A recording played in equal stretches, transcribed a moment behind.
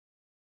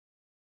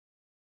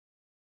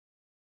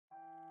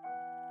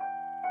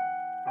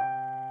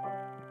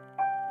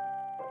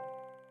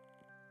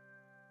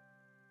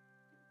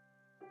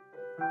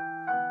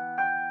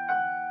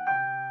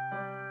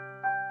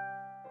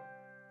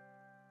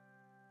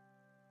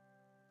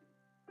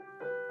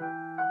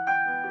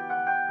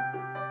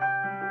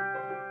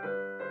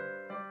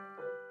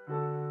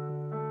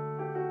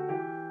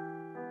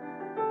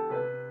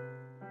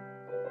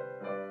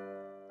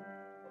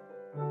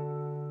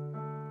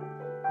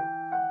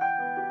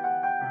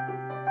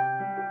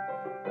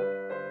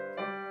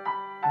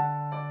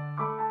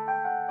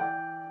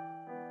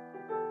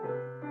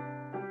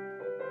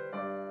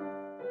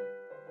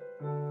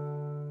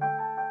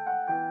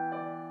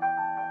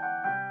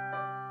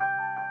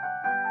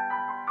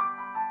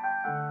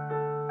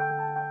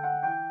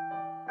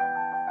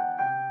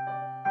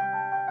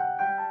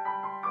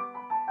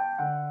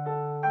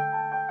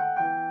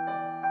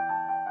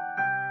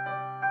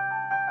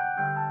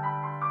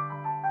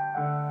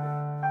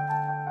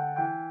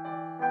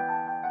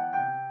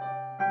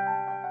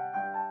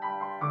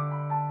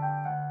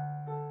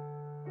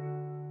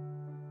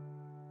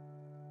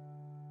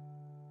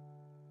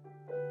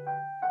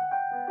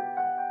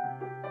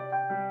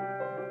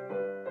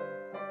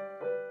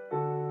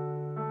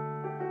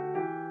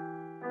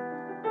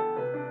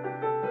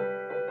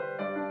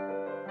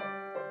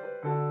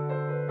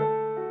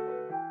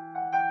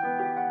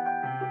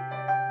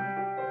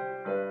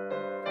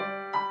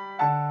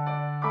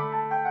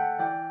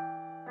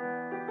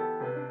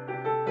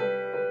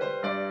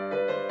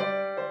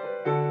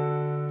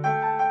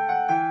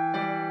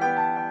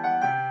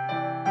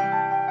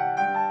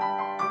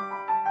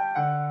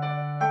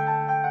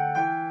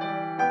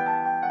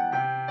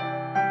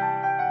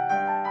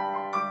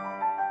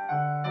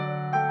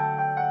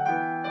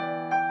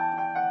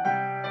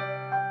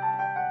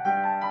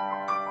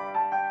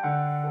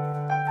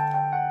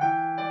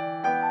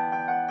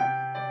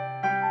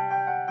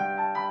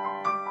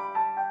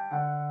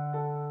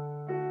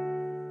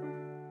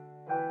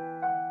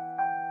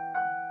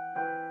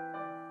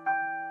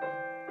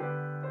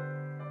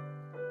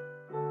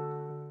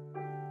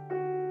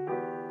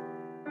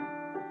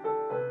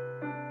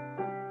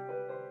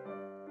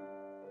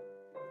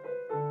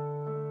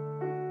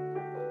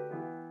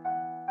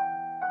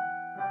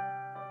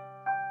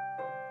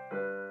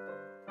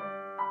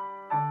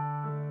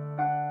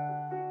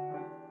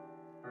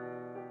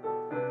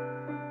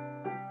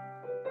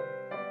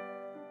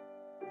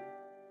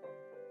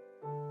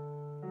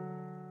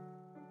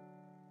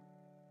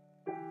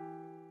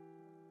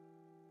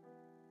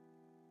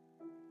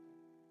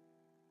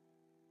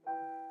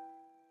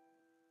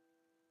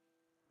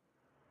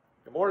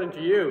Good morning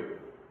to you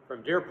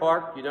from Deer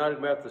Park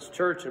United Methodist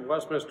Church in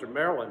Westminster,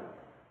 Maryland.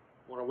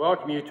 I want to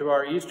welcome you to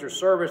our Easter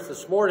service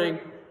this morning.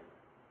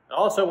 I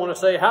also want to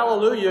say,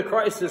 hallelujah,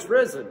 Christ is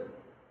risen.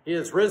 He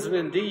is risen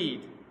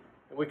indeed,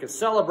 and we can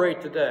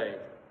celebrate today.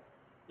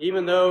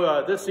 Even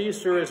though this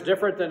Easter is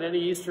different than any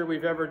Easter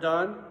we've ever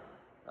done,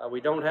 we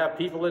don't have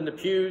people in the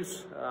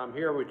pews. I'm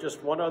here with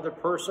just one other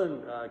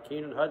person.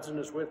 Keenan Hudson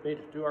is with me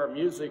to do our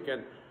music,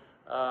 and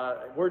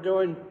we're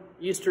doing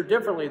Easter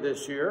differently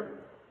this year,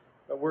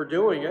 but we're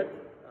doing it.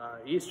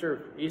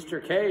 Easter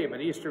came,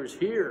 and Easter is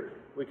here.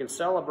 We can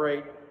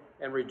celebrate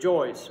and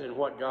rejoice in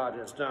what God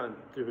has done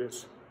through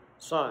his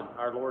Son,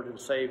 our Lord and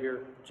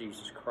Savior,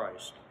 Jesus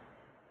Christ.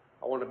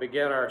 I want to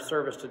begin our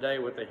service today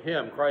with the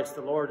hymn, Christ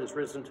the Lord is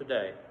risen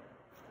today.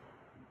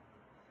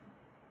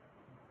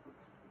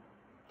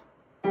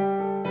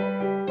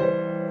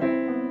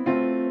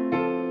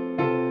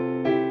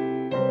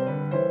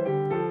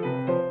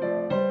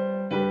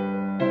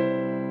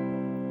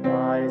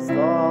 Christ the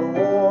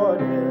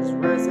Lord is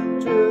risen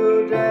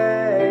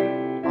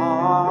today.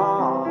 Hallelujah.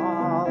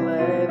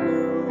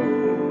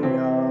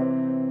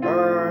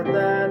 Earth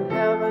and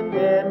heaven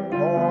in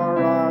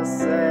chorus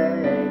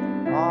say,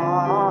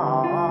 hallelujah.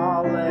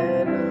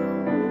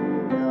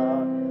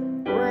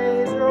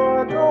 Raise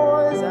your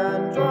joys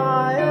and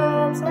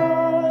triumphs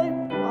high.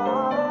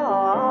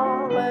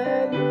 Hallelujah.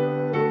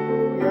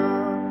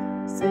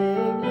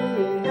 Sing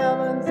ye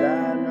heavens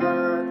and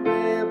earth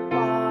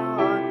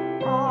reply.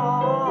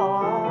 Hallelujah.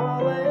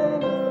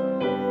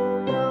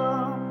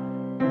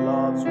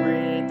 Love's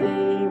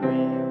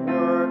redeeming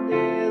work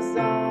is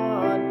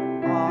done.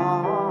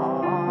 Hallelujah.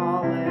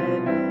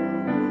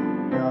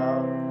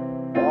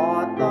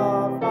 Fought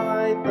the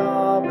fight,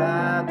 the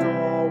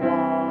battle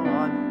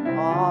won.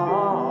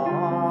 Hallelujah.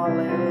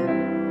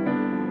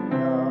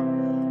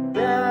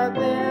 Death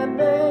in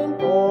vain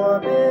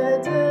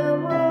forbids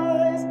him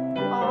rise.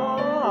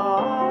 Hallelujah.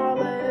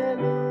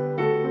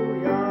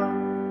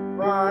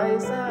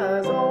 Christ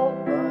has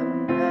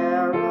opened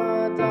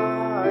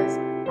paradise.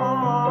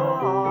 Hallelujah.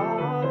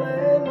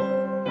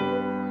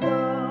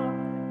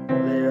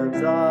 Lives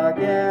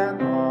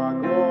again our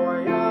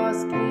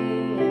glorious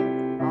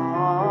King.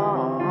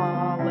 Hallelujah.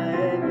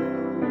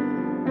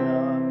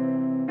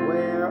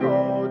 Where,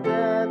 O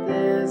death,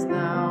 is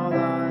now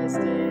thy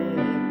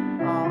sting?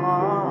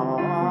 Hallelujah.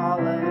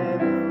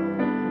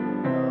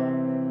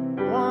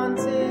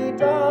 Once he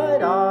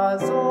died our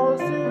souls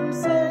to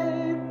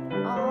save.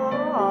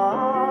 Hallelujah.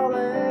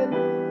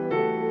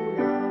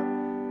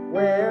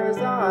 Where's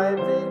thy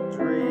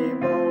victory,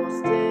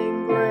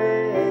 boasting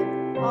great?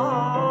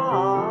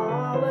 Hallelujah.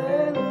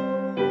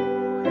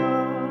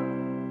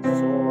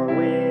 Soar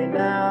we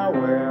now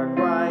where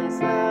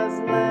Christ has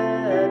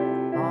led.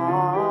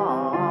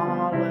 Hallelujah.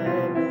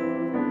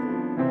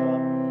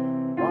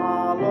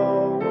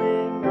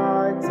 Following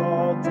our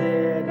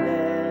exalted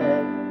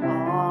head.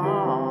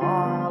 Hallelujah.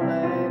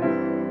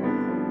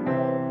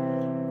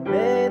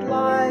 Made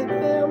like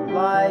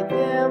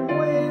him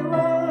we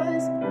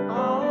rise.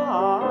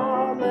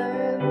 Hallelujah.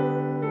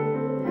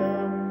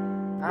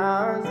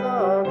 Ours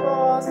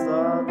across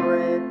the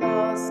great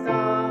the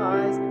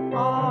skies.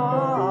 Hallelujah.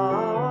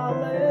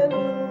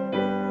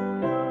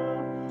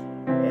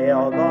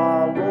 Hail the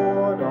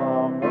Lord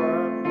of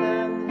earth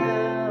and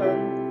heaven.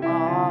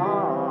 Hallelujah.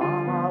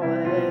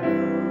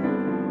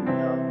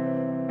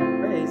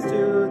 Praise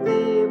to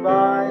thee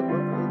by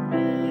word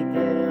be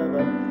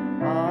given.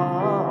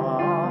 Hallelujah.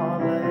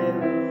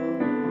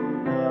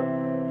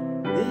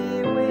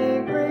 Thee we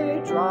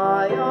greet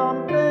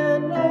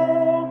triumphant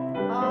now.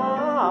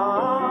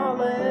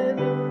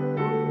 Hallelujah.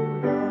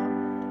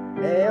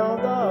 Hail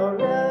the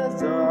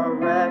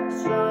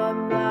resurrection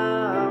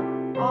now.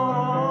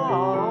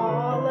 Hallelujah.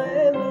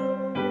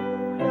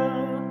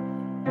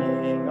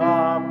 King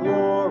of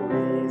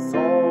glory,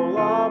 soul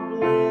of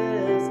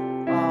bliss.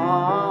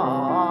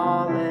 Hallelujah.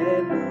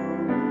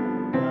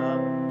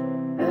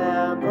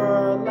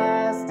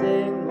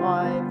 Everlasting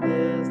life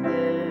is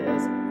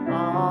this.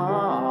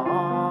 Hallelujah.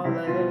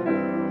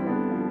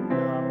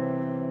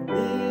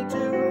 Thee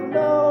to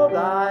know,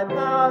 thy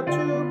power to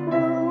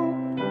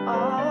prove.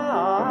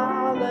 Hallelujah.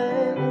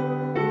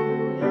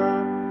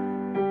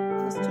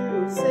 Thus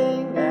to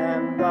sing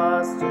and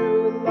thus to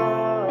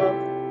love.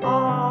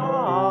 Hallelujah.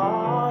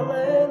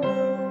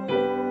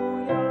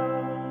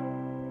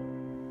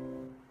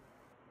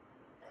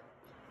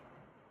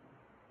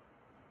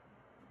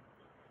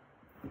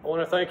 I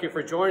want to thank you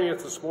for joining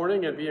us this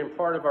morning and being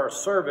part of our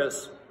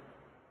service.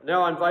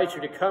 Now I invite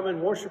you to come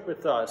and worship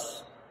with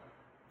us.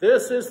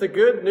 This is the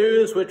good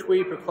news which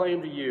we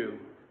proclaim to you.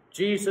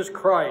 Jesus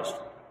Christ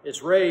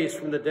is raised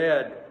from the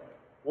dead.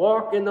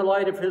 Walk in the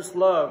light of his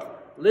love.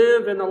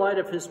 Live in the light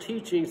of his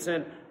teachings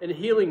and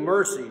healing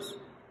mercies.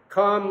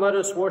 Come, let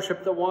us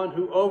worship the one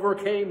who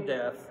overcame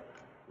death.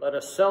 Let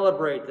us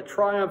celebrate the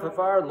triumph of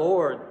our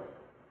Lord.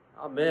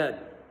 Amen.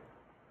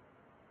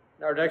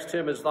 Our next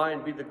hymn is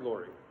Thine Be the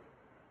Glory.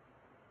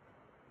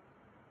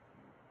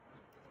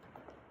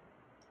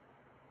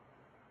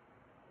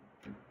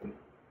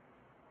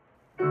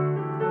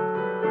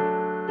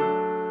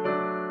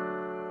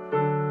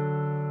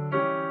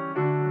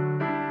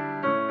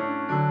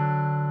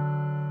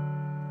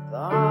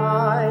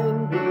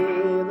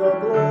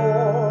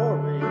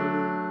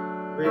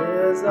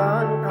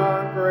 risen,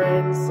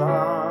 conquering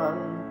Son.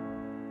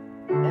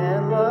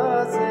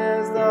 Endless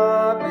is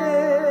the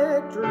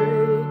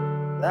victory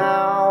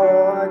thou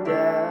o'er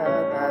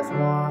death hast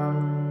won.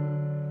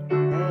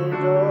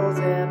 Angels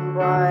in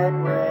bright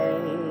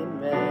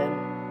raiment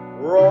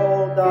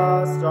rolled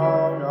the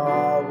stone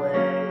away.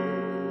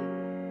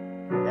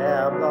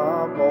 Ebb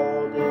the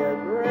folded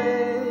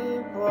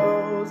grave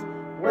closed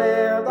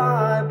where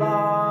thy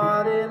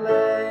body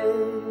lay.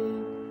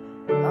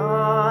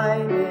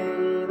 Thine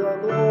be the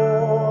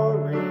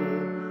glory,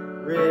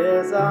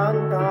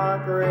 risen,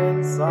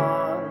 conquering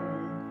Son.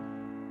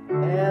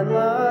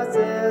 Endless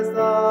is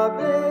the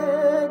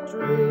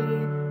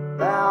victory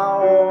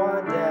thou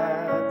o'er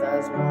death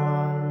hast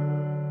won.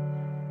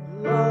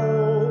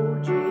 Lo,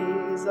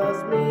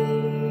 Jesus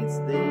meets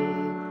thee,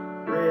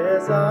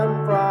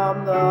 risen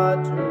from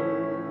the tomb.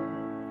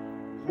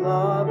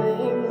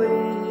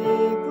 Lovingly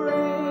he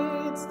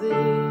greets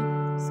thee,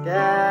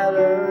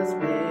 scatters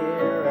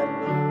fear and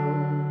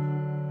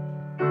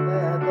gloom.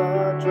 Let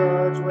the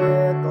church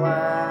with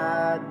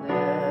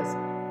gladness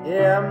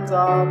hymns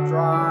of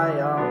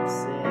triumph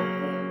sing.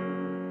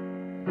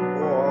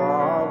 For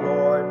our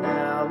Lord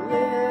now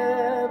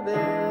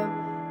liveth,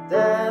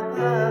 death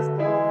has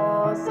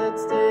lost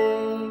its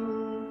sting.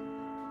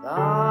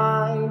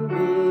 Thine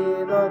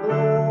be the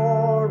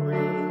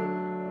glory,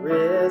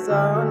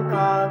 risen,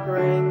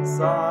 conquering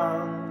Son.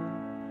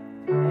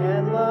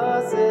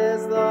 Endless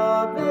is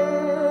the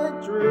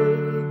victory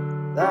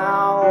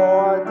thou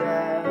o'er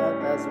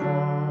death hast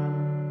won.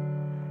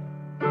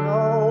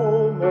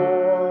 No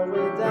more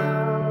we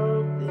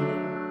doubt thee,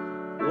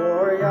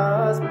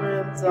 glorious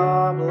Prince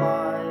of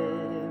life.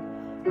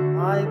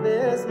 Life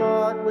is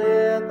not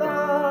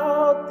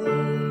without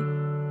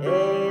thee,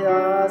 aid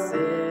us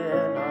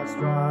in our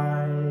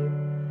strife.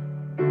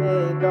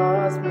 Make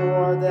us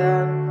more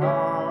than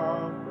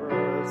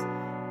conquerors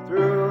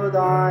through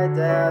thy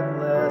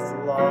deathless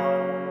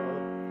love.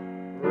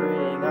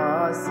 Bring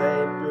us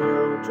safe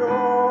through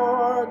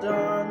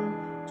Jordan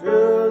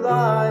to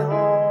thy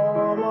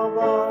home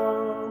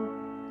above.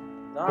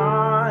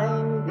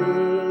 Thine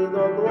be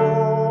the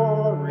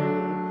glory,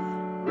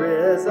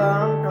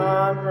 risen,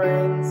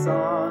 conquering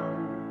Son.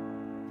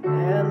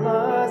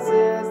 Endless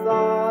is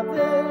the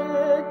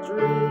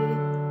victory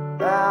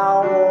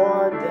thou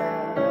o'er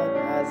death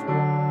hast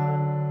won.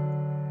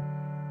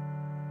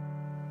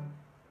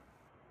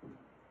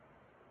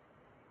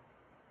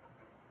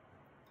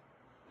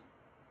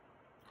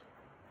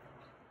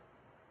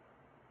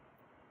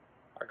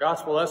 Our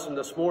gospel lesson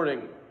this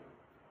morning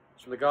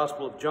is from the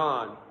Gospel of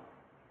John,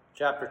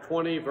 chapter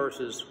 20,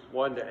 verses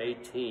 1 to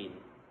 18.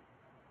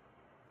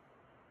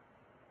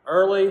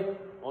 Early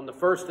on the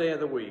first day of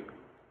the week,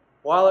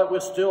 while it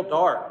was still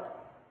dark,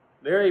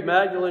 Mary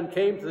Magdalene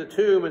came to the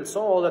tomb and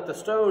saw that the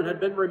stone had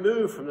been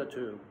removed from the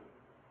tomb.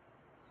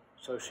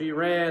 So she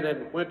ran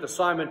and went to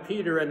Simon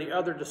Peter and the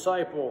other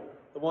disciple,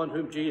 the one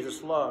whom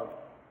Jesus loved,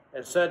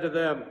 and said to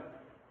them,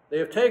 "They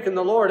have taken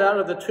the Lord out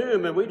of the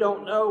tomb, and we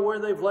don't know where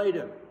they've laid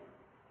him."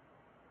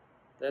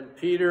 Then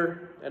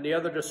Peter and the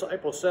other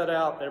disciple set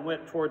out and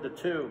went toward the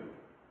tomb.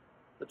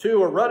 The two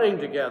were running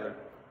together,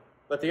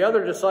 but the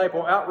other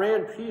disciple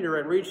outran Peter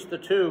and reached the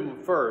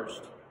tomb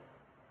first.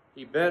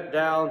 He bent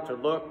down to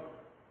look.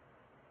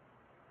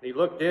 He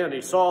looked in.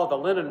 He saw the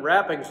linen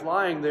wrappings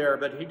lying there,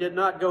 but he did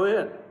not go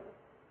in.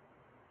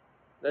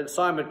 Then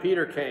Simon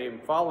Peter came,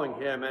 following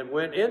him, and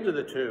went into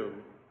the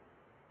tomb.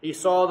 He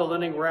saw the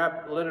linen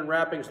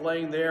wrappings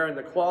laying there, and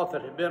the cloth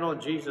that had been on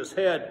Jesus'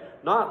 head,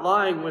 not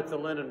lying with the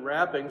linen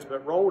wrappings,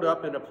 but rolled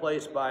up in a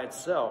place by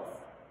itself.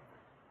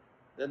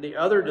 Then the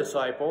other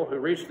disciple, who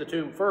reached the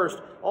tomb first,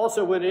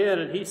 also went in,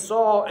 and he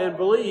saw and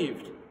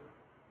believed.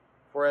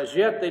 For as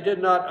yet they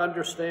did not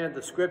understand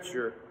the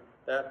scripture,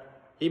 that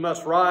he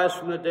must rise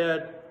from the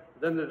dead.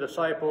 Then the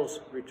disciples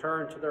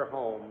returned to their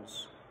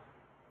homes.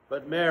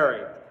 But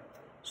Mary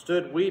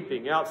stood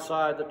weeping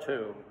outside the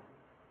tomb.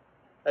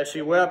 As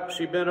she wept,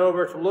 she bent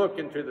over to look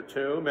into the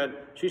tomb, and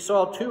she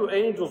saw two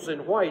angels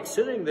in white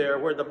sitting there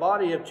where the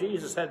body of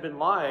Jesus had been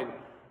lying,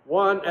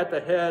 one at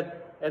the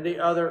head and the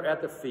other at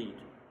the feet.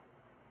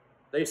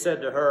 They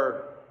said to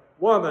her,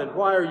 "Woman,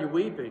 why are you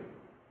weeping?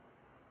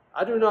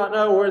 I do not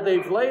know where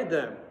they've laid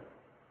them."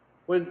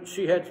 When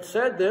she had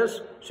said this,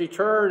 she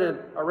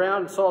turned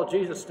around and saw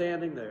Jesus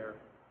standing there.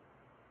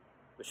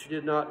 But she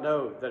did not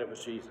know that it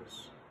was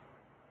Jesus.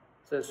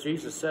 Since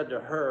Jesus said to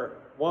her,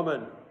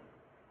 "Woman,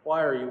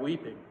 why are you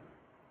weeping?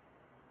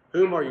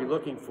 Whom are you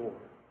looking for?"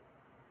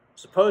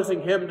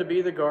 Supposing him to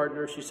be the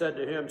gardener, she said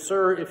to him,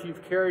 "Sir, if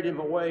you've carried him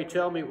away,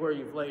 tell me where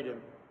you've laid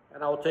him,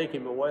 and I will take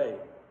him away."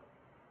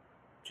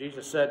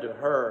 Jesus said to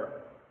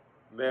her,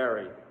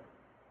 "Mary."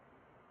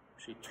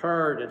 She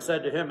turned and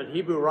said to him in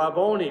Hebrew,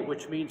 "Rabboni,"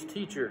 which means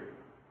teacher.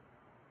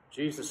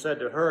 Jesus said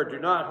to her, "Do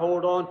not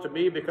hold on to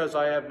me, because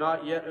I have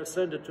not yet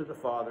ascended to the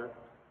Father.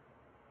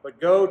 But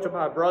go to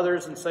my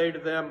brothers and say to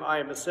them, I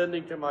am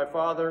ascending to my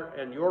Father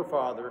and your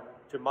Father,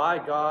 to my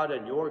God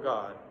and your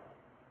God."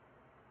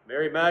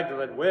 Mary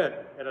Magdalene went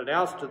and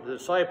announced to the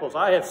disciples,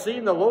 "I have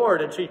seen the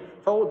Lord," and she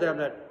told them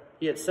that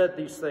he had said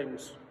these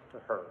things to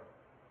her.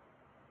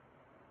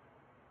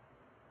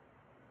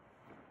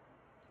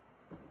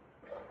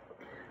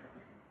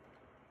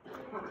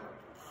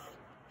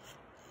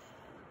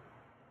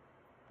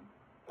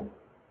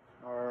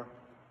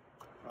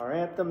 Our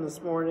anthem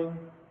this morning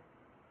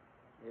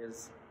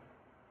is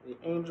 "The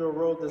Angel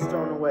Rolled the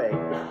Stone Away."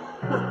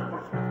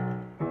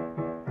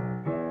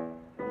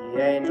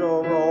 The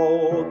angel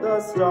rolled the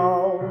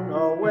stone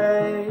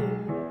away.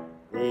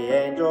 The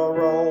angel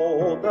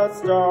rolled the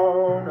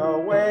stone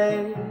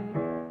away.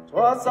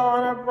 'Twas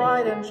on a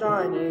bright and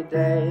shiny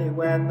day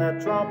when the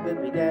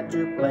trumpet began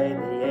to play.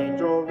 The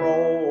angel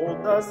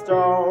rolled the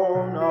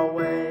stone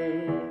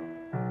away.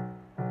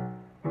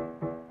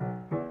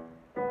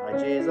 My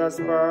Jesus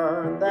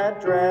burned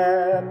that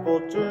dreadful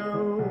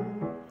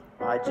tomb.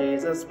 My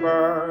Jesus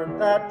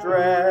burned that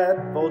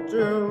dreadful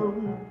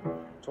tomb.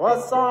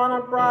 'Twas on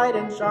a bright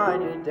and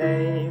shiny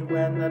day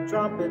when the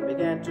trumpet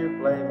began to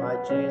play. My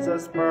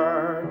Jesus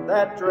burned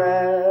that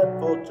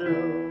dreadful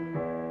tomb.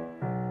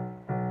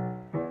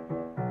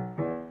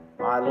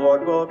 My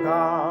Lord will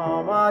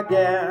come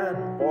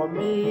again for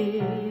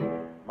me.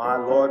 My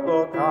Lord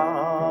will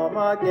come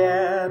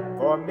again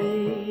for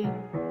me.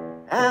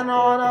 And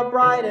on a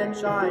bright and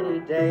shiny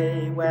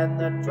day when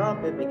the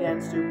trumpet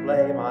begins to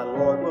play, my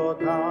Lord will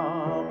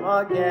come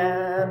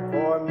again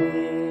for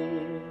me.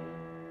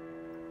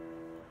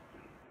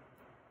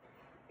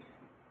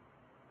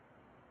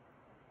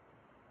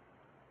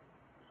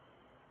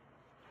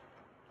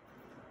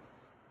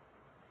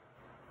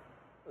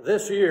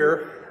 This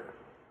year,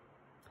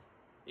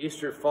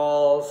 Easter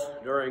falls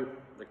during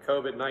the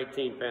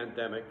COVID-19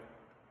 pandemic,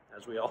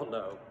 as we all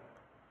know.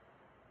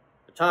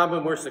 A time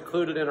when we're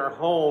secluded in our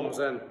homes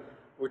and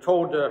we're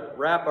told to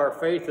wrap our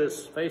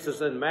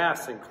faces in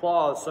masks and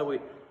cloths so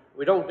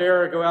we don't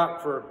dare go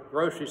out for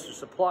groceries or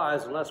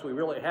supplies unless we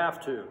really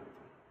have to.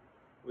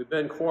 We've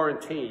been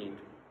quarantined.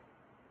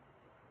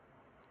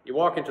 You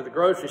walk into the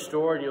grocery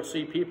store and you'll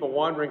see people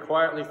wandering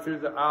quietly through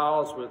the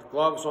aisles with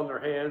gloves on their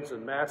hands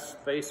and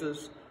masked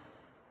faces.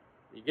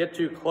 You get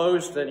too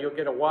close, then you'll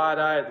get a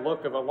wide-eyed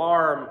look of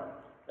alarm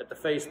at the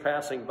face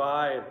passing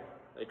by, and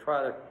they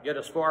try to get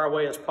as far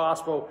away as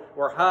possible.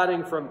 We're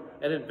hiding from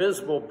an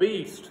invisible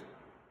beast.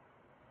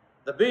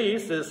 The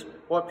beast is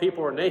what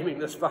people are naming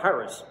this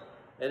virus,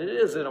 and it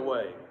is, in a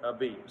way, a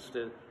beast.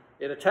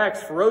 It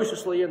attacks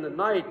ferociously in the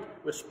night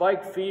with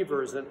spiked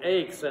fevers and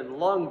aches and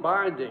lung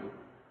binding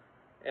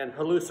and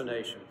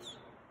hallucinations.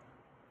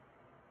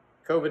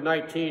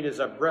 COVID-19 is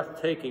a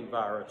breathtaking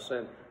virus,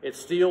 and it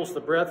steals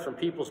the breath from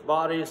people's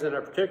bodies in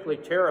a particularly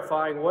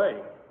terrifying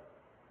way.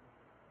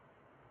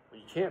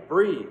 You can't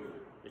breathe.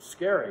 It's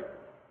scary.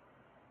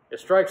 It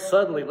strikes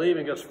suddenly,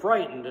 leaving us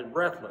frightened and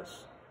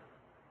breathless.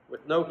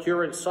 With no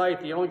cure in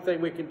sight, the only thing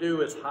we can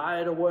do is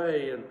hide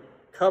away and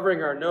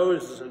covering our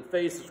noses and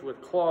faces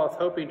with cloth,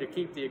 hoping to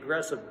keep the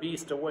aggressive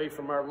beast away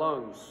from our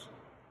lungs.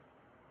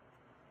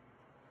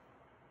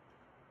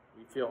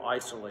 We feel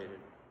isolated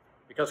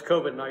because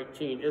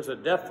COVID-19 is a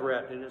death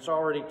threat and it's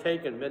already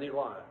taken many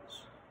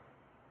lives.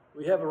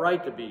 We have a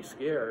right to be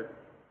scared,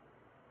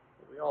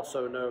 but we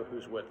also know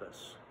who's with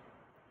us.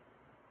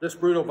 This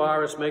brutal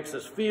virus makes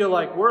us feel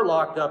like we're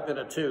locked up in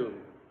a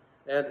tomb,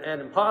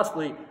 and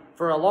possibly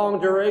for a long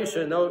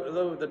duration,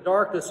 though the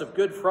darkness of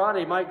Good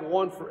Friday might go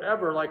on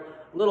forever, like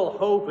little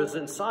hope is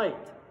in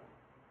sight.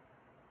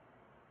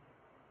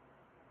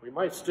 We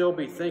might still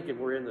be thinking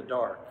we're in the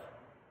dark,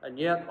 and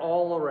yet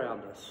all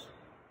around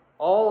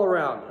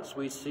us,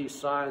 we see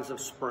signs of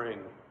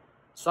spring,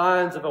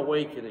 signs of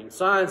awakening,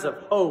 signs of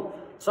hope,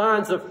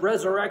 signs of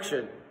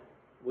resurrection.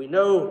 We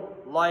know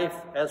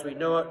life as we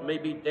know it may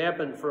be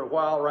dampened for a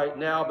while right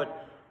now,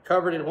 but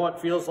covered in what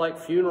feels like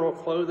funeral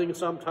clothing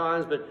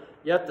sometimes, but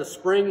yet the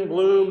spring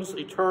blooms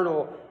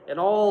eternal, and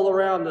all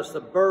around us the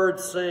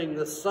birds sing,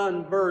 the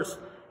sun bursts,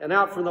 and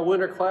out from the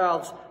winter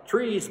clouds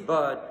trees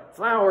bud,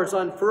 flowers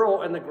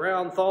unfurl, and the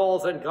ground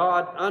thaws, and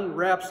God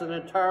unwraps an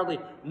entirely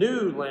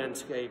new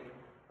landscape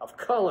of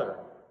color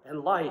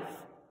and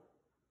life.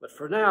 But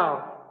for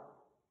now,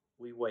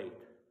 we wait.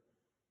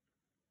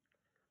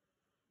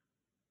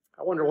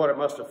 I wonder what it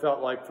must have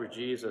felt like for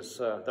Jesus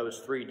those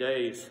 3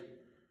 days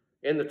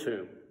in the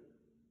tomb.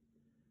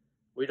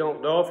 We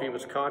don't know if he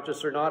was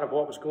conscious or not of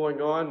what was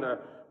going on,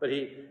 but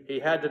he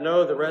had to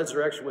know the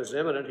resurrection was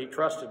imminent. He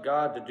trusted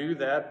God to do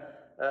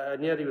that,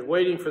 and yet he was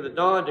waiting for the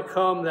dawn to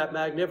come that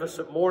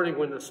magnificent morning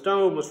when the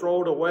stone was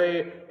rolled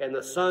away and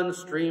the sun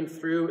streamed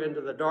through into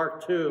the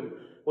dark tomb,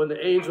 when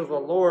the angel of the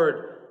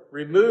Lord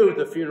removed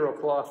the funeral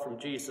cloth from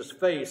Jesus'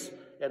 face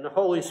and the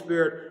Holy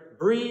Spirit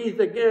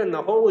breathed again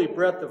the holy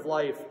breath of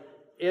life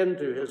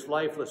into his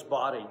lifeless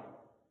body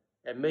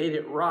and made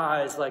it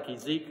rise like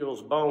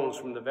Ezekiel's bones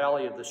from the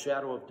valley of the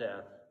shadow of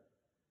death.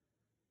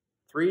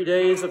 3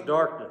 days of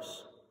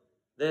darkness,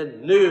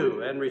 then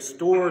new and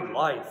restored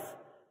life.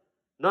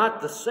 Not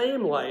the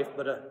same life,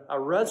 but a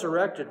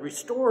resurrected,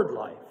 restored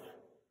life.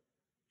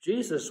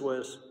 Jesus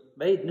was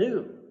made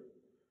new.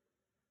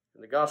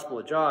 In the Gospel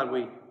of John,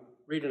 we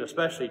read an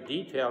especially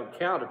detailed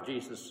account of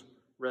Jesus'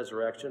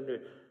 resurrection.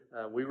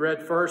 We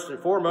read first and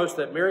foremost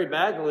that Mary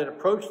Magdalene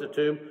approached the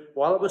tomb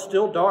while it was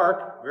still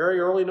dark, very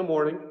early in the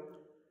morning.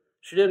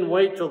 She didn't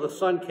wait till the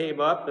sun came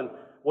up and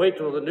wait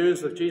till the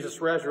news of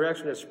Jesus'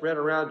 resurrection had spread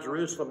around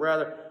Jerusalem.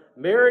 Rather,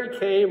 Mary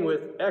came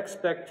with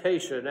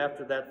expectation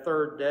after that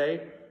third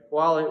day,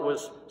 while it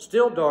was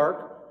still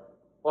dark,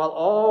 while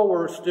all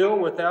were still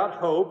without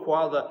hope,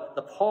 while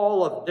the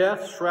pall of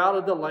death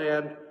shrouded the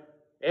land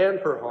and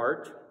her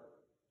heart.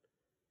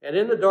 And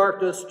in the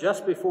darkness,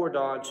 just before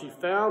dawn, she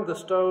found the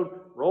stone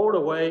rolled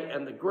away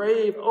and the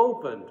grave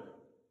opened.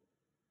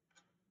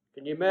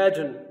 Can you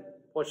imagine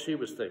what she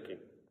was thinking?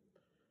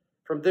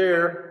 From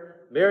there,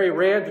 Mary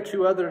ran to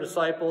two other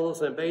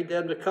disciples and bade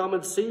them to come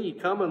and see,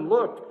 come and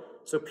look.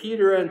 So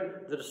Peter and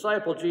the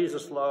disciple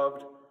Jesus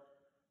loved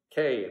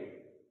came.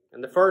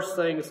 And the first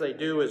things they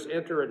do is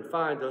enter and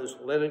find those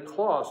linen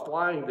cloths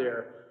lying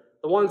there,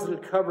 the ones that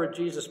had covered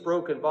Jesus'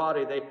 broken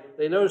body.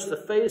 They noticed the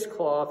face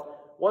cloth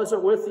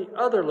wasn't with the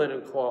other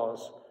linen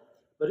cloths,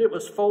 but it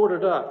was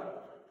folded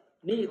up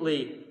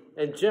neatly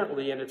and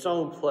gently in its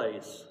own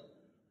place.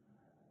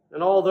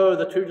 And although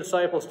the two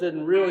disciples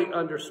didn't really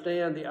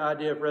understand the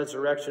idea of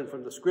resurrection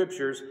from the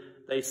scriptures,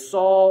 they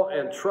saw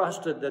and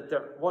trusted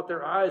that what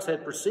their eyes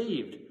had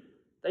perceived.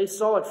 They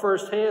saw it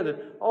firsthand, and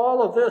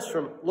all of this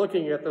from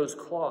looking at those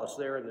cloths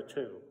there in the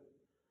tomb.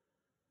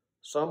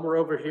 Some were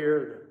over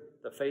here.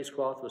 The face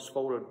cloth was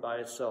folded by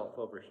itself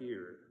over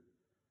here.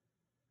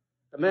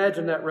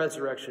 Imagine that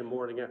resurrection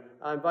morning.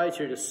 I invite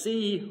you to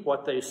see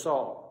what they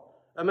saw.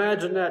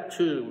 Imagine that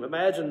tomb.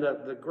 Imagine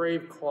the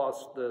grave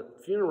cloths, the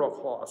funeral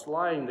cloths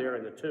lying there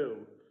in the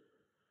tomb.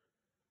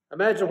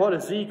 Imagine what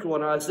Ezekiel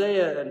and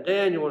Isaiah and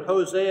Daniel and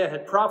Hosea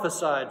had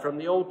prophesied from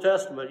the Old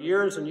Testament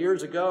years and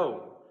years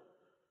ago.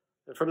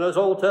 And from those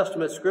Old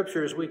Testament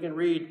scriptures we can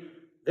read,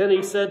 "Then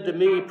he said to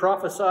me,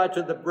 prophesy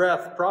to the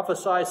breath,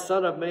 prophesy,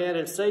 son of man,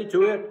 and say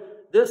to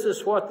it, this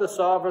is what the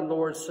sovereign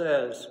Lord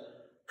says.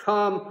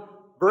 Come,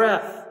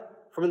 breath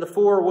from the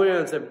four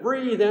winds, and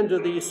breathe into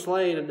these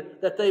slain, and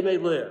that they may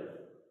live.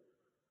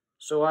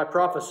 So I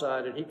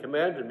prophesied, and he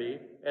commanded me,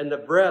 and the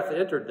breath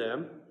entered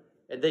them,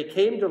 and they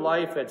came to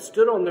life and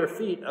stood on their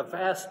feet, a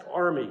vast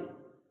army.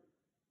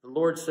 The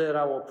Lord said,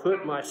 I will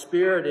put my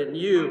spirit in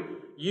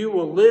you. You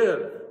will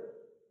live."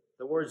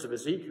 The words of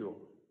Ezekiel.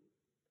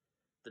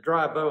 The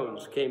dry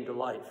bones came to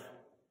life.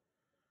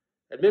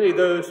 "And many of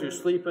those who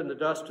sleep in the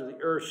dust of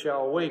the earth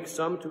shall awake,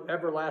 some to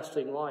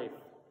everlasting life."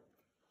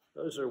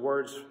 Those are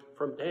words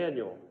from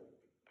Daniel.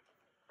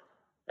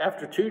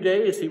 "After 2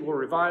 days he will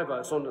revive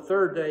us. On the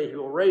third day he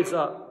will raise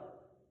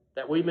up,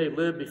 that we may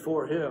live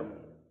before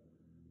him."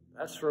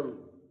 That's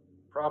from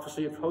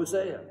prophecy of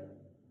Hosea.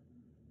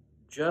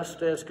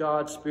 "Just as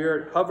God's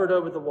Spirit hovered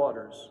over the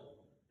waters,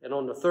 and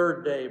on the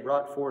third day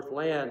brought forth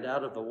land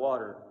out of the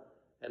water,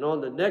 and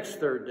on the next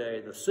third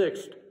day, the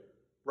sixth,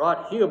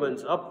 brought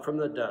humans up from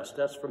the dust."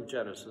 That's from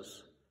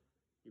Genesis.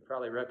 You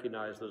probably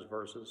recognize those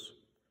verses.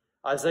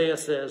 Isaiah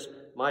says,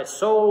 "My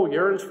soul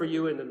yearns for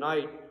you in the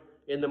night.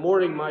 In the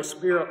morning my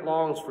spirit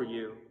longs for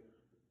you.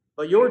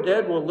 But your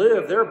dead will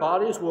live, their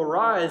bodies will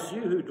rise.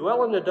 You who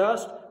dwell in the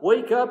dust,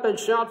 wake up and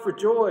shout for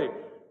joy.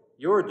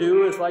 Your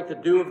dew is like the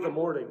dew of the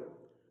morning.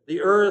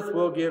 The earth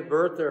will give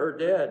birth to her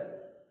dead.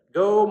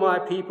 Go, my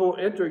people,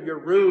 enter your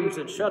rooms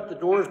and shut the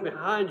doors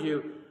behind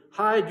you.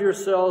 Hide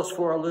yourselves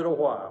for a little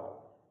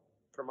while."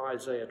 From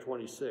Isaiah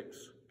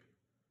 26.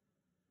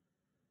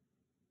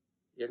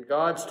 In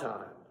God's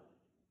time,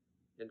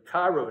 in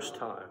Kairos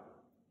time,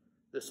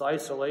 this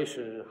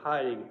isolation and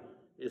hiding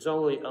is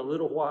only a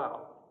little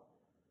while.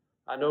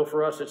 I know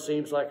for us it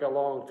seems like a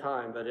long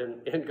time, but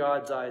in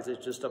God's eyes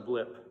it's just a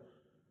blip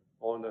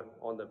on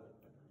the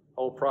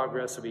whole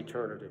progress of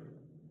eternity.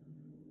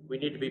 We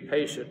need to be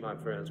patient, my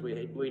friends. We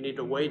need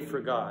to wait for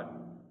God.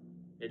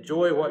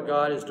 Enjoy what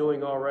God is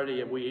doing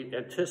already, and we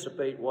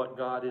anticipate what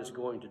God is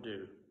going to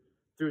do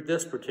through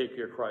this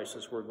particular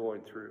crisis we're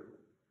going through.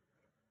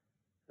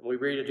 And we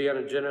read again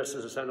in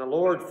Genesis, "And the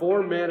Lord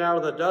formed man out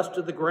of the dust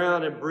of the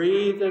ground and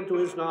breathed into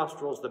his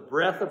nostrils the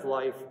breath of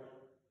life,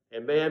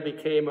 and man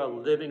became a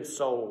living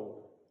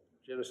soul."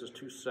 Genesis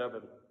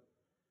 2:7.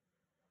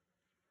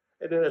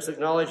 And then it's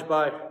acknowledged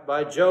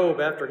by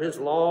Job after his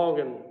long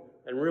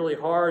and really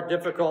hard,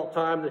 difficult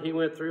time that he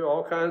went through,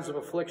 all kinds of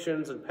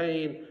afflictions and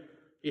pain.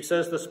 He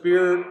says, "The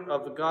Spirit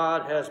of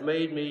God has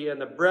made me, and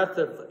the breath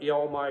of the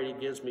Almighty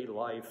gives me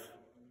life."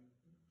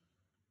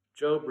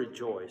 Job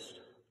rejoiced,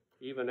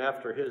 even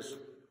after his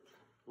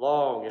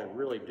long and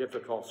really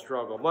difficult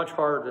struggle, much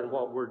harder than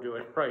what we're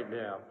doing right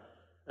now.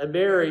 And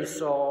Mary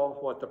saw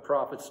what the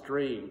prophets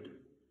dreamed.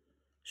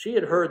 She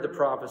had heard the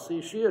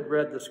prophecy. She had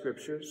read the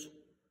scriptures.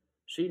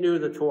 She knew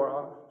the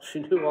Torah. She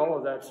knew all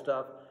of that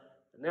stuff.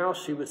 And now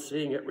she was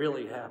seeing it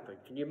really happen.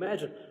 Can you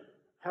imagine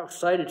how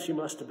excited she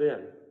must have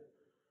been?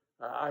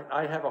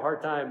 I have a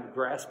hard time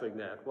grasping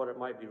that, what it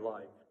might be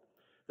like.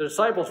 The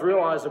disciples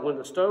realized that when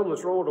the stone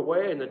was rolled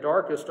away and the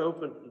darkness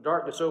opened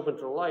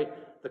to the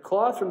light, the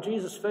cloth from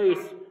Jesus'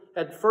 face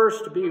had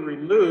first to be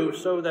removed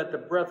so that the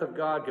breath of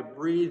God could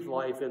breathe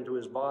life into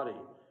his body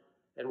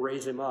and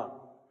raise him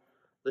up.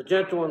 The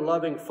gentle and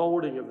loving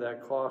folding of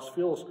that cloth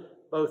feels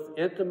both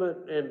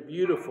intimate and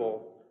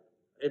beautiful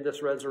in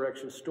this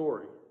resurrection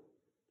story.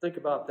 Think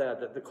about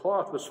that the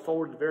cloth was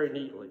folded very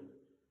neatly,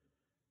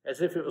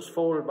 as if it was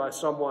folded by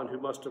someone who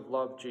must have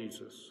loved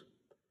Jesus.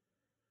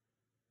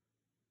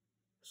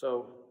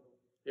 So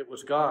it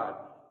was God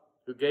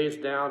who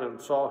gazed down and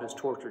saw his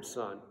tortured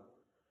son,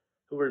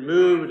 who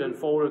removed and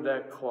folded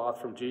that cloth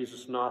from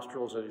Jesus'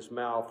 nostrils and his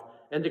mouth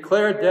and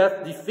declared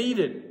death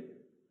defeated.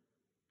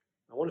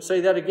 I want to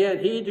say that again.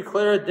 He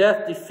declared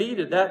death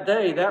defeated that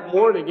day, that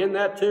morning, in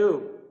that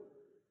tomb.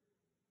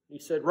 He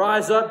said,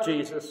 "Rise up,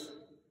 Jesus.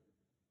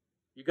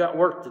 You got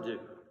work to do.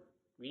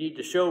 You need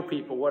to show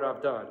people what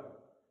I've done.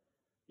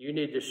 You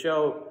need to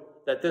show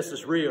that this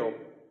is real.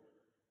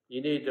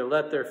 You need to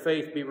let their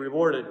faith be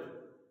rewarded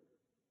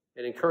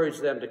and encourage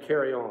them to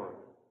carry on."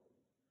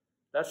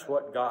 That's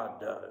what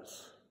God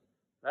does.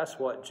 That's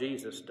what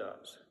Jesus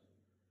does.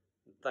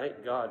 And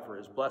thank God for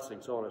his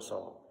blessings on us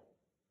all.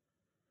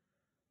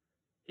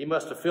 He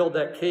must have filled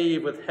that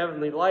cave with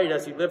heavenly light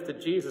as he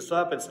lifted Jesus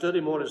up and stood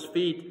him on his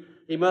feet.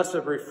 He must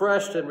have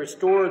refreshed and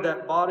restored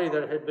that body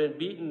that had been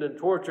beaten and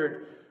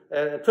tortured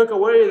and took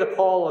away the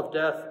pall of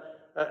death.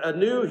 A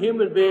new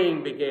human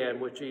being began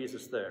with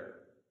Jesus there.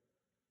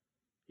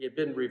 He had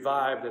been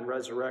revived in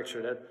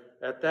resurrection.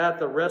 At that,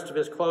 the rest of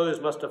his clothes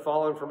must have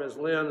fallen from his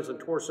limbs and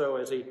torso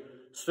as he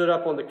stood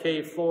up on the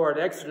cave floor and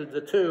exited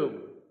the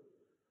tomb.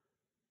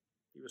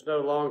 He was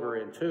no longer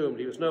entombed.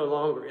 He was no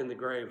longer in the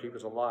grave. He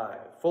was alive,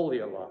 fully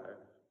alive.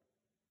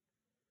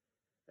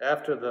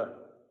 After the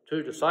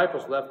two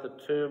disciples left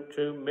the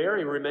tomb,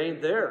 Mary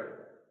remained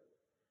there.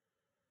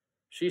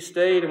 She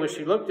stayed, and when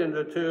she looked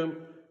into the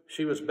tomb,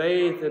 she was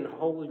bathed in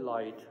holy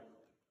light.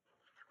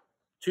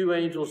 Two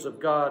angels of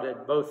God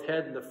at both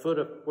head and the foot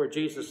of where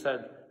Jesus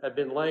had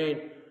been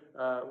laying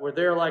were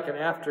there like an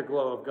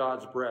afterglow of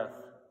God's breath.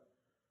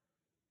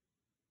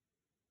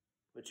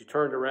 When she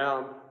turned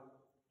around,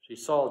 she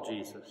saw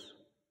Jesus,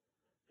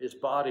 his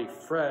body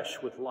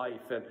fresh with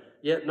life, and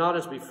yet not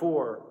as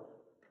before.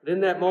 But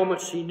in that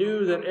moment, she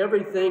knew that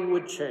everything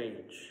would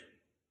change.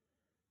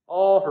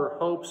 All her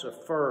hopes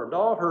affirmed,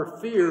 all her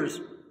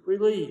fears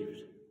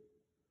relieved.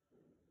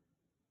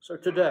 So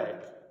today,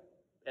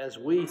 as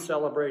we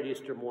celebrate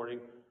Easter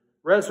morning,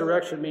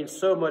 resurrection means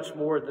so much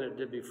more than it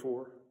did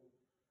before.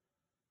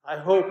 I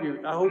hope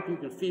you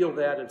can feel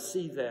that and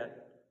see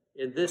that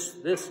in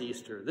this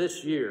Easter,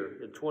 this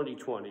year in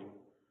 2020.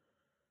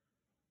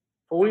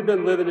 For we've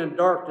been living in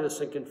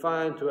darkness and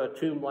confined to a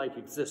tomb-like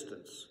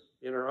existence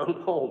in our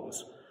own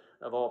homes,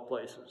 of all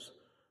places.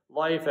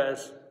 Life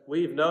as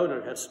we've known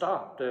it has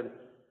stopped, and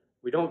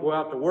we don't go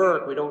out to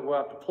work, we don't go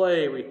out to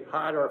play, we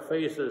hide our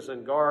faces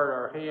and guard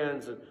our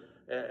hands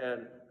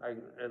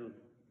and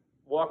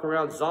walk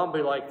around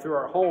zombie-like through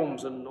our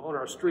homes and on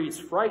our streets,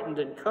 frightened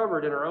and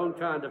covered in our own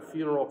kind of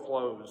funeral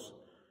clothes,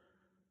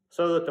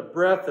 so that the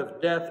breath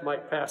of death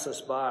might pass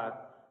us by,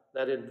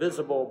 that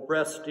invisible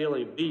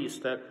breath-stealing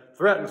beast that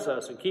threatens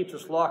us and keeps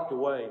us locked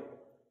away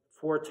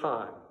for a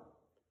time.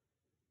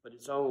 But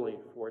it's only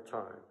for a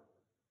time.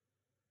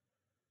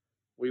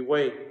 We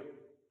wait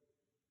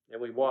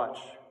and we watch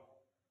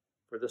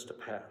for this to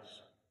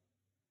pass.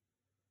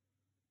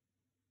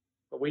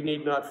 But we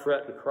need not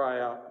fret and cry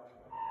out.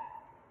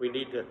 We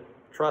need to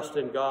trust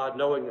in God,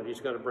 knowing that he's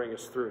going to bring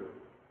us through.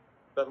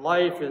 But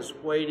life is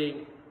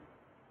waiting,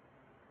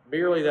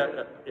 merely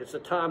that it's a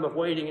time of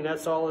waiting, and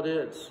that's all it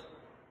is.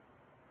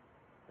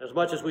 As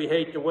much as we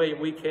hate to wait,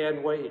 we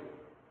can wait.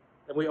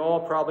 And we all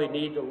probably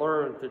need to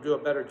learn to do a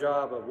better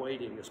job of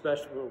waiting,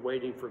 especially when we're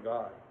waiting for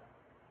God.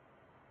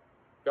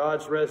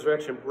 God's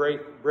resurrection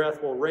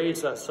breath will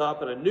raise us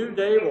up, and a new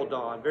day will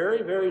dawn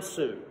very, very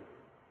soon.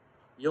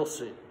 You'll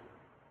see.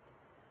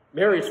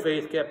 Mary's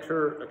faith kept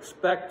her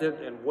expectant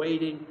and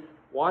waiting,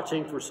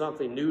 watching for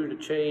something new to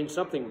change,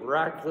 something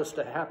miraculous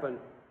to happen.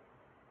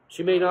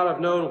 She may not have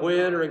known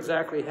when or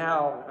exactly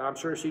how, and I'm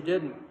sure she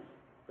didn't,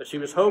 but she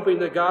was hoping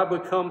that God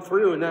would come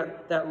through and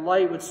that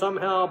light would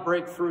somehow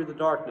break through the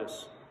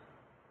darkness.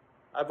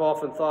 I've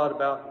often thought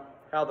about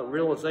how the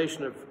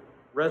realization of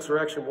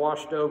resurrection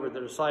washed over the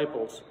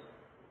disciples.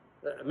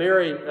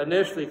 Mary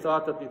initially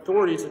thought that the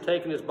authorities had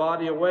taken his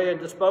body away and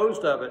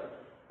disposed of it.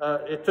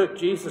 It took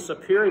Jesus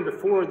appearing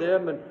before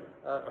them and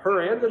her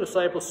and the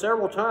disciples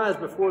several times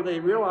before they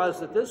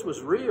realized that this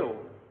was real.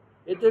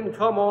 It didn't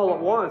come all at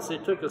once.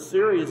 It took a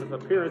series of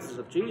appearances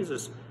of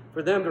Jesus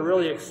for them to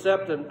really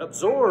accept and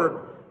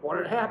absorb what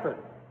had happened.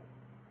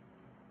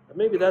 And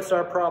maybe that's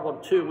our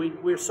problem too.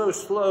 We're so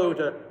slow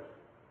to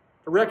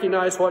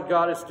recognize what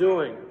God is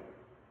doing.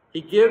 He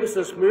gives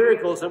us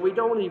miracles and we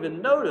don't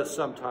even notice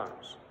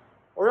sometimes.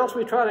 Or else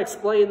we try to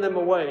explain them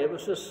away. It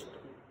was just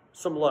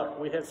some luck.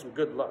 We had some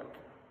good luck.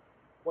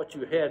 What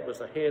you had was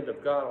the hand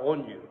of God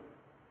on you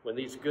when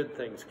these good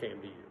things came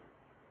to you.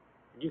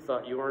 And you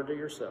thought you earned it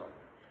yourself.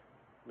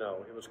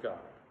 No, it was God.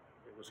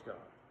 It was God.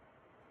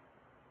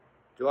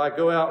 Do I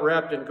go out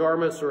wrapped in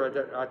garments, or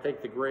I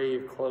take the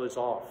grave clothes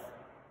off?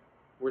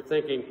 We're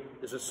thinking,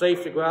 is it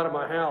safe to go out of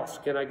my house?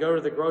 Can I go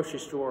to the grocery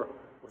store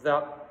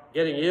without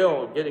getting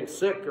ill, getting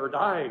sick, or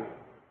dying?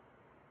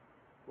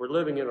 We're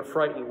living in a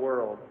frightened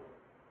world.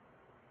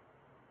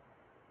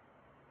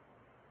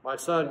 My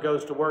son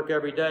goes to work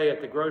every day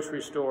at the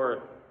grocery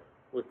store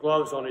with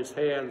gloves on his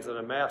hands and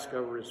a mask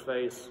over his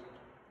face.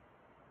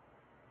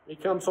 He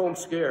comes home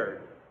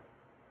scared,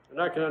 and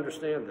I can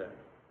understand that.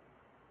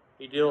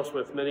 He deals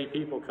with many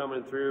people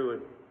coming through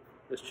and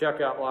this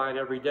checkout line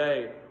every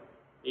day.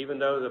 Even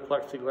though the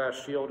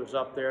plexiglass shield is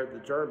up there, the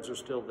germs are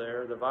still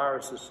there, the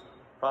virus is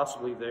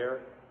possibly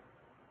there.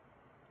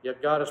 Yet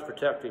God is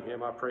protecting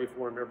him. I pray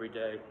for him every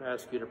day. I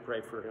ask you to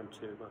pray for him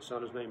too. My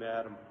son is named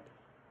Adam.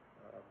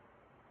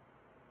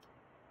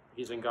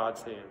 He's in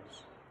God's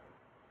hands.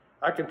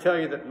 I can tell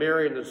you that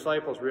Mary and the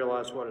disciples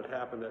realized what had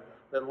happened,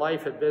 that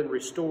life had been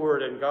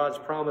restored and God's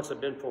promise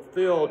had been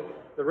fulfilled.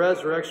 The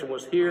resurrection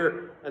was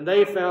here, and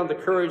they found the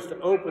courage to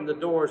open the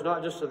doors,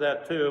 not just to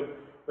that tomb,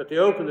 but they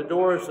opened the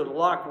doors to the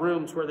locked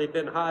rooms where they'd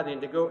been hiding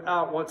to go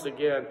out once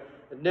again.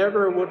 And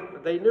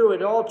they knew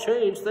it all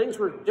changed. Things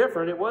were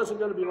different. It wasn't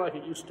going to be like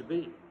it used to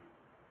be.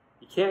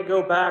 You can't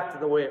go back to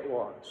the way it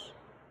was.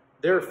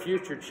 Their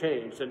future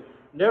changed. And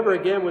never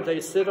again would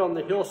they sit on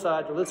the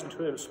hillside to listen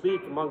to him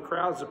speak among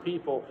crowds of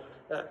people.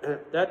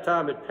 That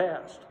time had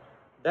passed.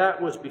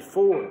 That was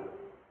before.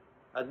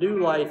 A new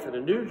life and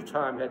a new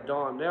time had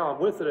dawned. Now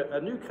with it a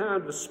new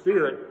kind of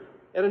spirit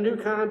and a new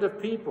kind of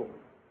people.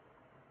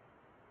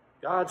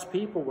 God's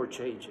people were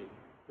changing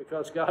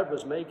because God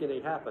was making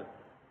it happen.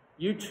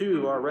 You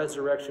too are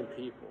resurrection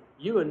people.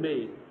 You and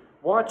me.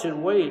 Watch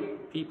and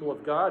wait, people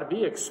of God.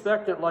 Be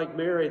expectant like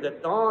Mary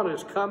that dawn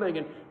is coming,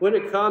 and when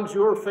it comes,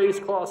 your face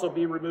cloths will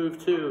be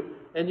removed too,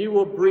 and you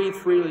will breathe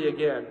freely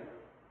again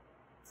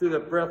through the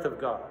breath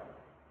of God.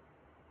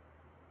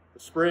 The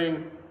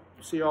spring,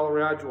 you see all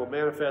around you, will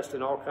manifest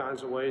in all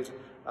kinds of ways.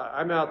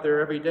 I'm out there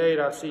every day,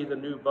 and I see the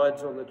new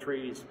buds on the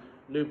trees,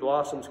 new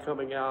blossoms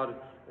coming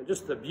out, and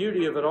just the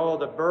beauty of it all.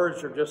 The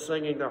birds are just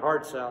singing their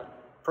hearts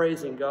out,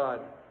 praising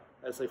God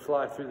as they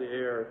fly through the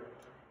air.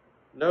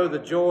 Know the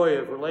joy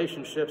of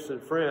relationships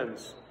and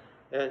friends.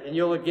 And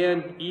you'll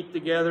again eat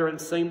together and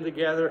sing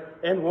together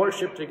and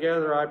worship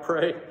together, I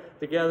pray,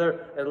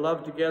 together and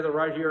love together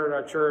right here in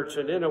our church.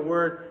 And in a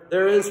word,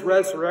 there is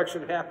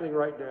resurrection happening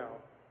right now.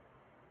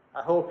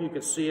 I hope you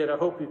can see it. I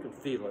hope you can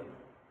feel it.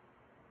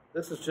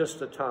 This is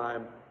just a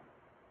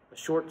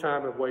short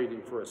time of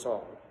waiting for us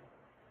all.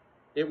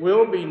 It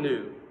will be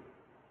new.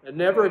 And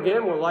never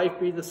again will life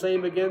be the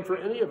same again for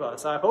any of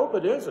us. I hope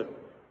it isn't.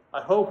 I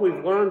hope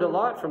we've learned a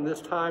lot from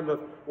this time of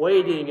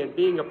waiting and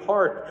being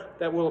apart,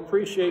 that we'll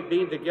appreciate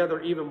being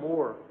together even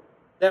more,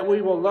 that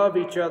we will love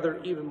each other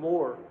even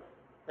more,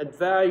 and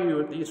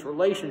value these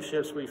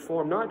relationships we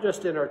form, not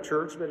just in our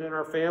church, but in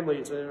our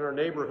families and in our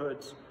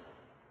neighborhoods.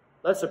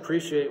 Let's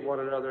appreciate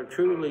one another and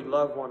truly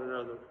love one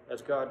another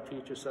as God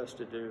teaches us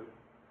to do.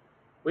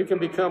 We can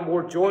become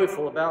more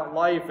joyful about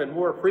life and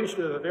more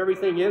appreciative of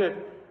everything in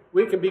it.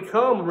 We can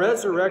become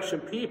resurrection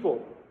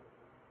people.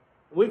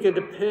 We can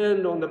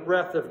depend on the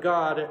breath of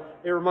God.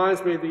 It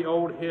reminds me of the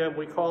old hymn.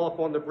 We call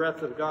upon the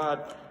breath of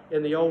God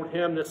in the old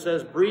hymn that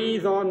says,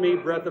 "Breathe on me,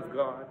 breath of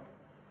God.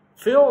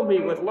 Fill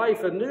me with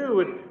life anew,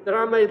 and that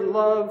I may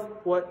love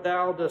what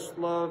thou dost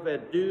love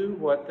and do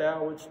what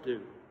thou wouldst do.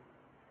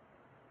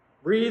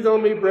 Breathe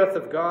on me, breath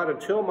of God,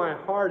 until my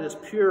heart is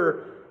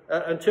pure,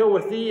 until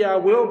with thee I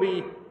will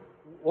be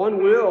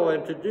one will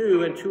and to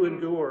do and to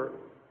endure.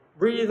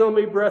 Breathe on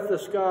me, breath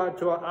of God,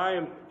 till I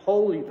am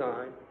wholly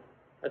thine,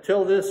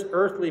 until this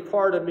earthly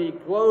part of me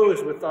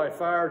glows with thy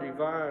fire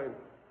divine.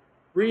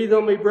 Breathe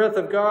on me, breath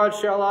of God,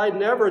 shall I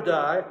never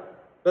die,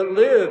 but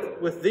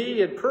live with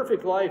thee in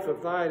perfect life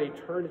of thine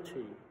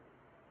eternity.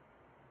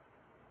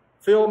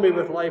 Fill me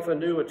with life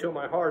anew until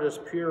my heart is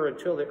pure,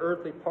 until the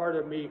earthly part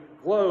of me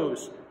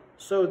glows,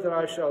 so that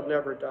I shall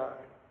never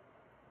die.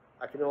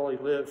 I can only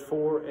live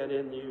for and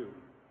in you.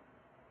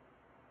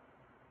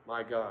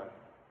 My God,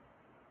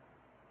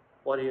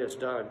 what he has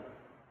done.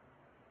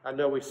 I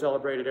know we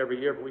celebrate it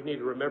every year, but we need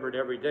to remember it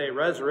every day.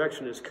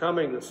 Resurrection is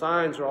coming. The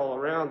signs are all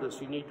around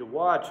us. You need to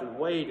watch and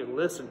wait and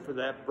listen for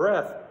that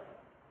breath.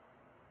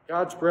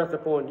 God's breath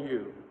upon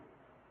you.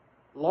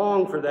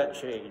 Long for that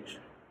change.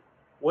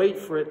 Wait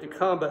for it to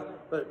come,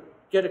 but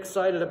get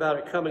excited about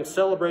it coming.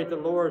 Celebrate the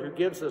Lord who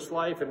gives us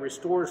life and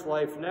restores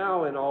life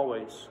now and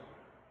always.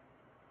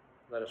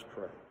 Let us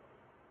pray.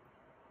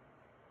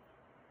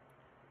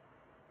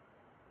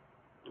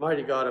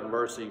 Mighty God of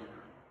mercy,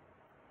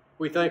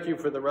 we thank you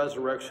for the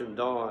resurrection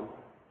dawn,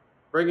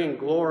 bringing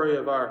glory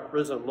of our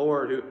risen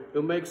Lord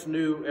who makes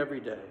new every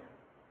day.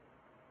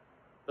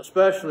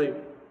 Especially,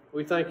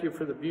 we thank you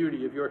for the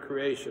beauty of your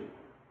creation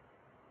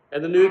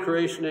and the new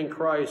creation in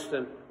Christ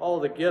and all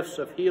the gifts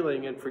of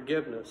healing and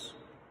forgiveness,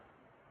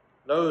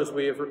 those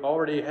we have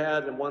already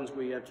had and ones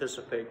we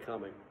anticipate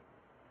coming.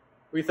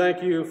 We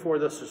thank you for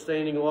the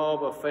sustaining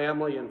love of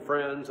family and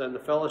friends and the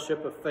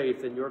fellowship of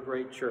faith in your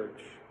great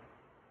church.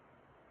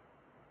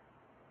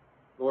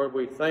 Lord,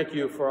 we thank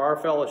you for our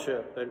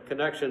fellowship and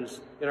connections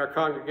in our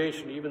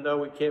congregation, even though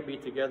we can't be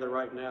together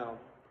right now.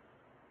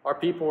 Our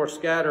people are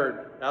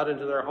scattered out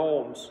into their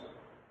homes,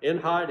 in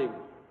hiding,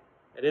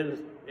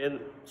 and in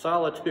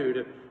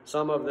solitude,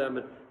 some of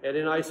them, and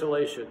in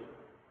isolation.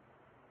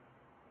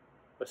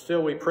 But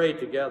still we pray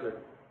together.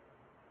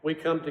 We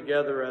come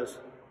together as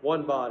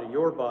one body,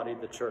 your body,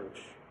 the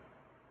church,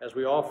 as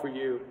we offer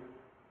you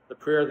the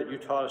prayer that you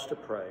taught us to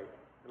pray.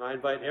 And I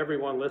invite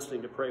everyone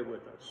listening to pray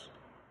with us.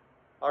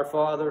 Our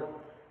Father,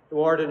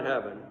 who art in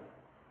heaven,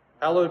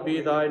 hallowed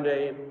be thy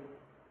name.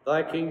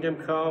 Thy kingdom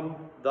come,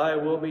 thy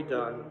will be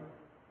done,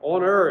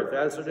 on earth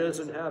as it is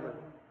in heaven.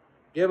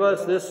 Give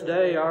us this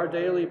day our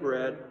daily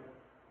bread,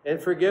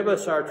 and forgive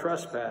us our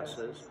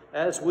trespasses,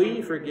 as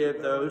we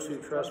forgive those who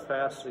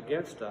trespass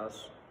against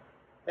us.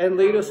 And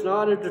lead us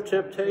not into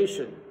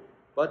temptation,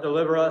 but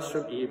deliver us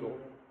from evil.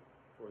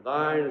 For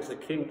thine is the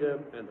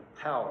kingdom and the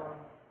power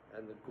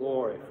and the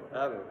glory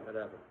forever and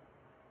ever.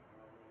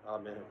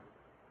 Amen.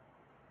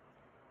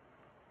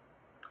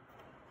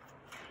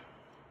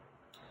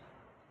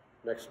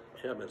 Next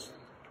hymn is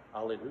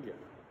Alleluia.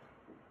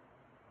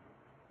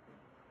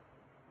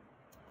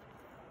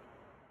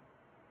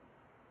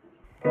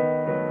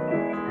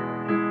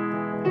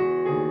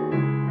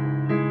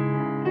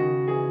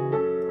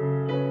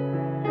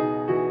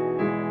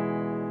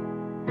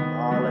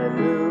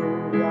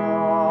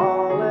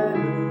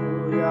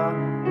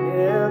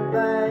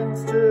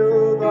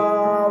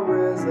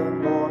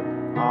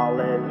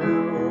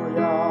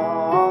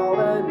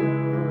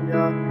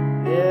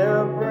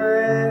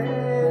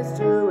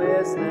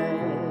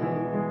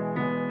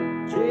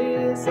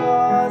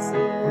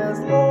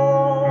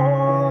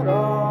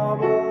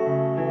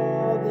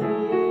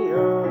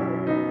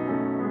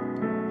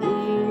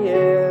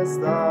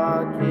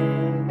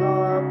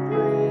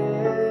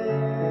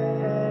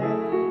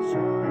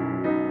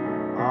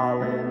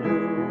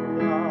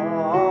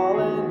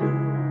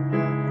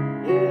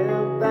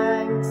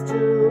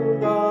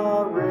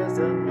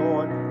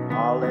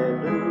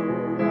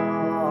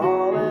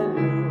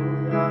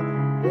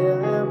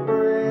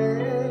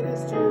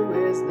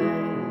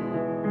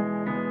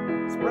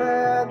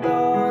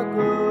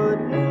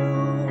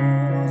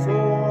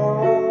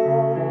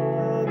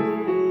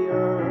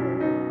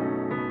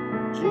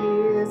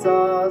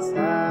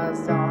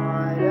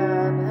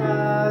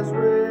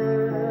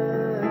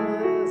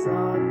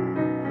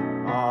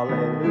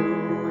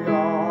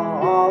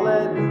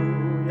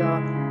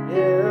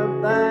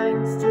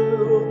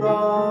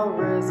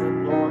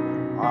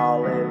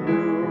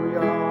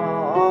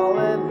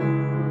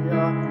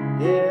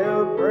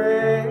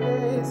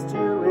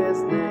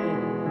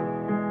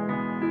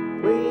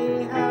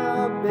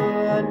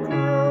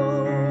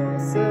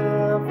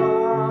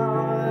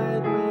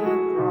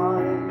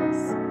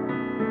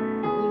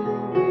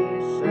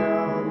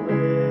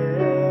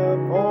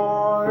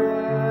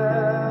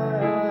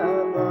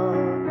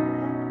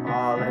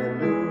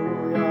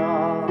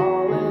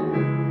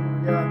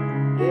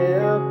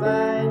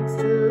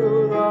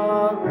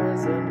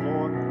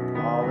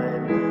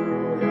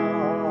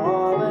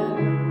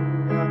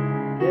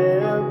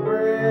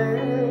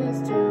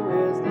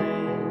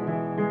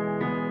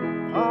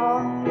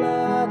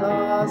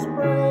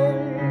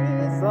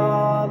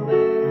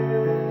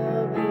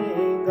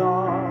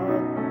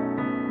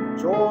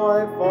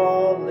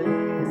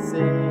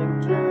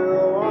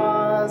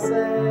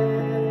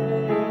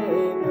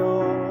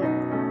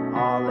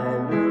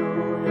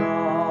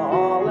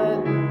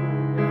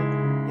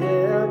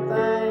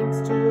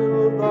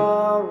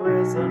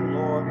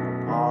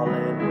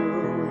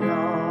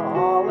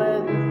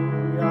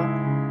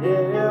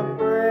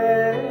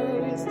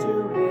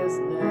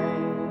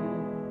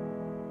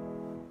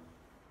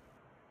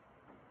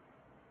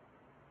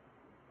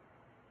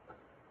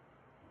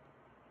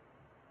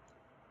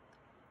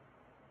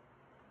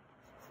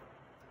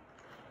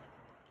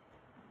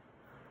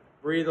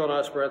 Breathe on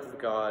us, breath of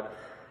God.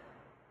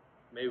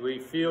 May we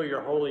feel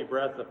your holy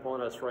breath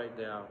upon us right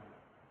now.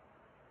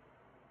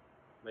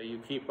 May you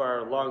keep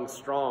our lungs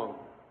strong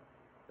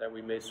that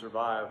we may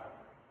survive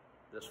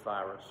this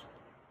virus.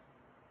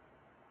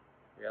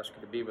 We ask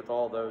you to be with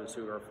all those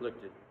who are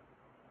afflicted.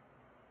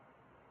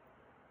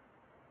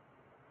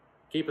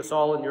 Keep us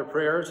all in your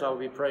prayers. I will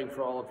be praying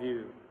for all of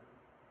you.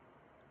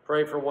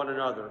 Pray for one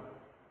another.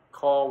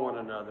 Call one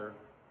another.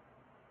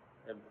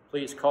 And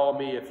please call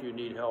me if you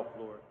need help,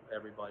 Lord,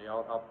 everybody.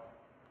 I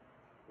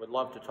would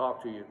love to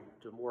talk to you,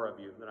 to more of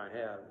you than I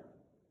have.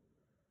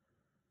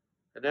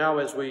 And now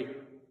as we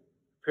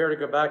prepare to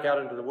go back out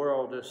into the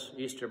world this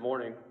Easter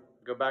morning,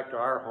 go back to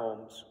our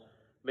homes,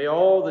 may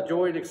all the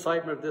joy and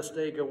excitement of this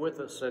day go with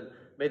us, and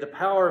may the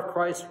power of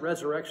Christ's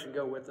resurrection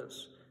go with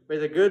us. May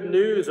the good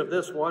news of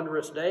this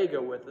wondrous day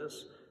go with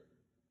us.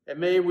 And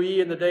may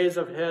we in the days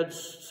ahead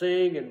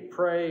sing and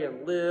pray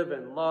and live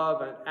and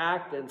love and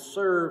act and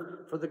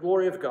serve for the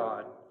glory of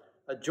God.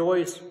 A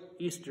joyous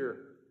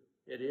Easter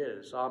it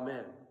is.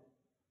 Amen.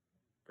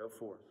 Go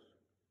forth.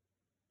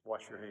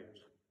 Wash your hands.